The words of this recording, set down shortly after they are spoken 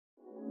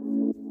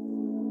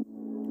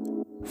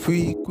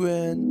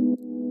Frequency,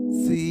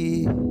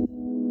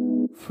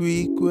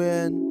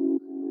 frequency,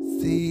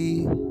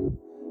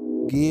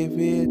 give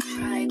it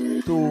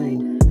to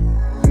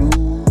you,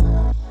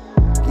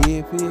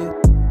 give it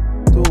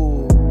to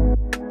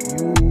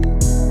you.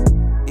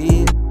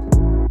 It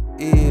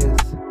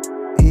is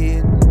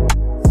in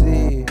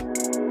the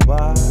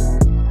back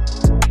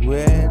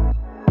when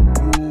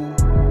you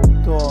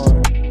turn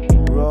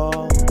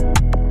wrong,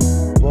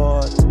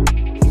 but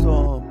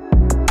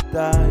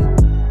sometimes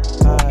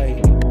I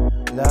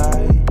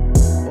lie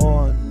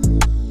on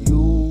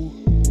you.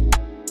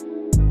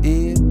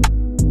 It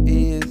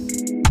is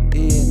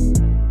in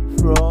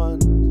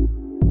front.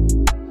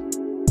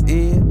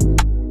 It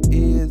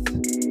is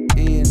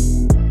in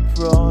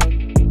front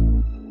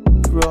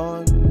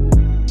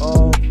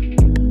of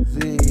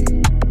the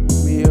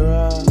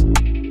mirror.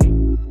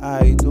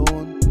 I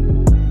don't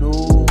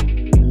know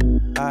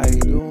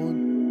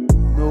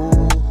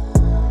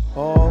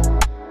how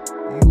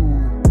you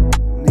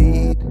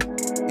need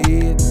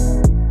it,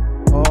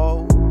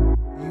 how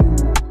you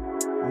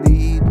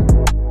need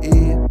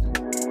it.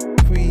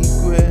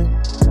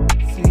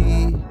 Frequency,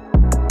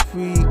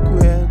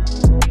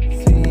 frequency,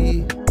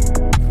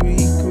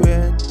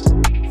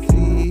 frequency.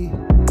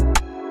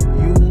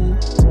 You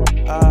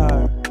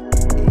are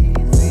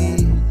easy,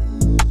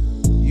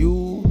 you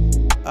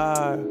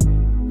are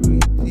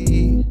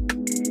pretty.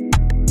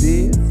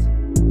 This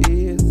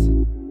is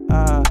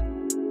a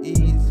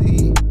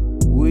easy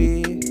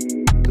way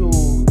to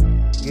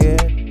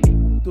get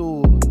to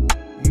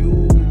you.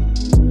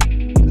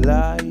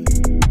 Lie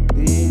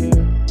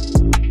there,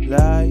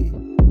 lie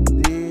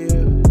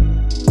there.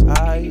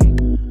 I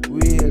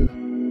will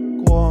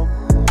come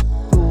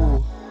to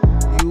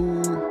you.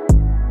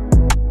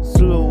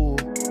 Slow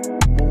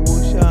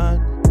motion,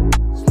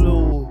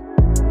 slow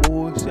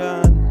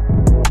motion.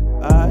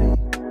 I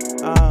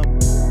am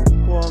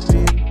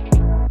coming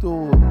to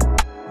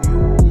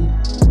you.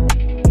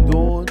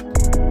 Don't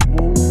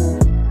move,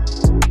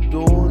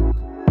 don't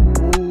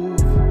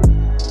move.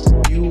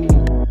 You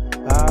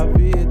have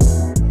it,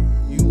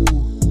 you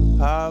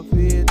have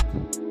it.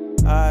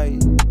 I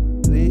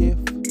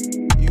lift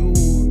you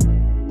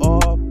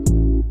up.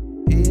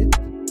 It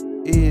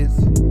is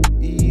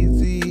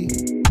easy.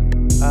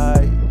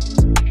 I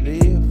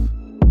lift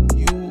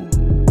you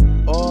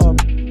up.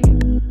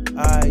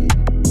 I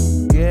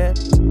get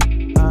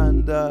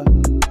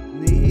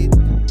underneath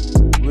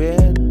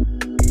when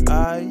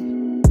I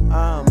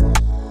am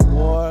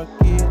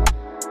working.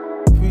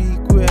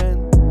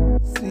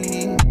 Frequency,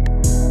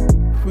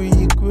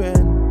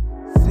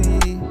 frequency,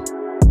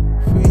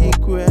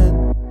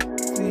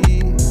 frequency,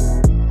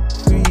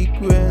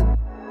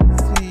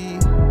 frequency.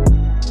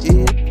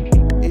 It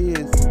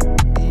is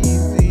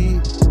easy,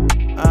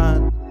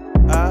 and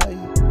I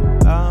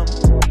am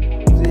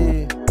the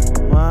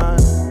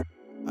man.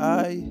 I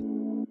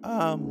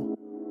am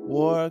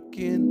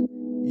working.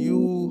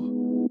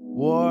 You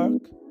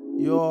work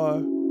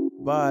your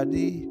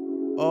body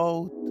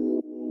out.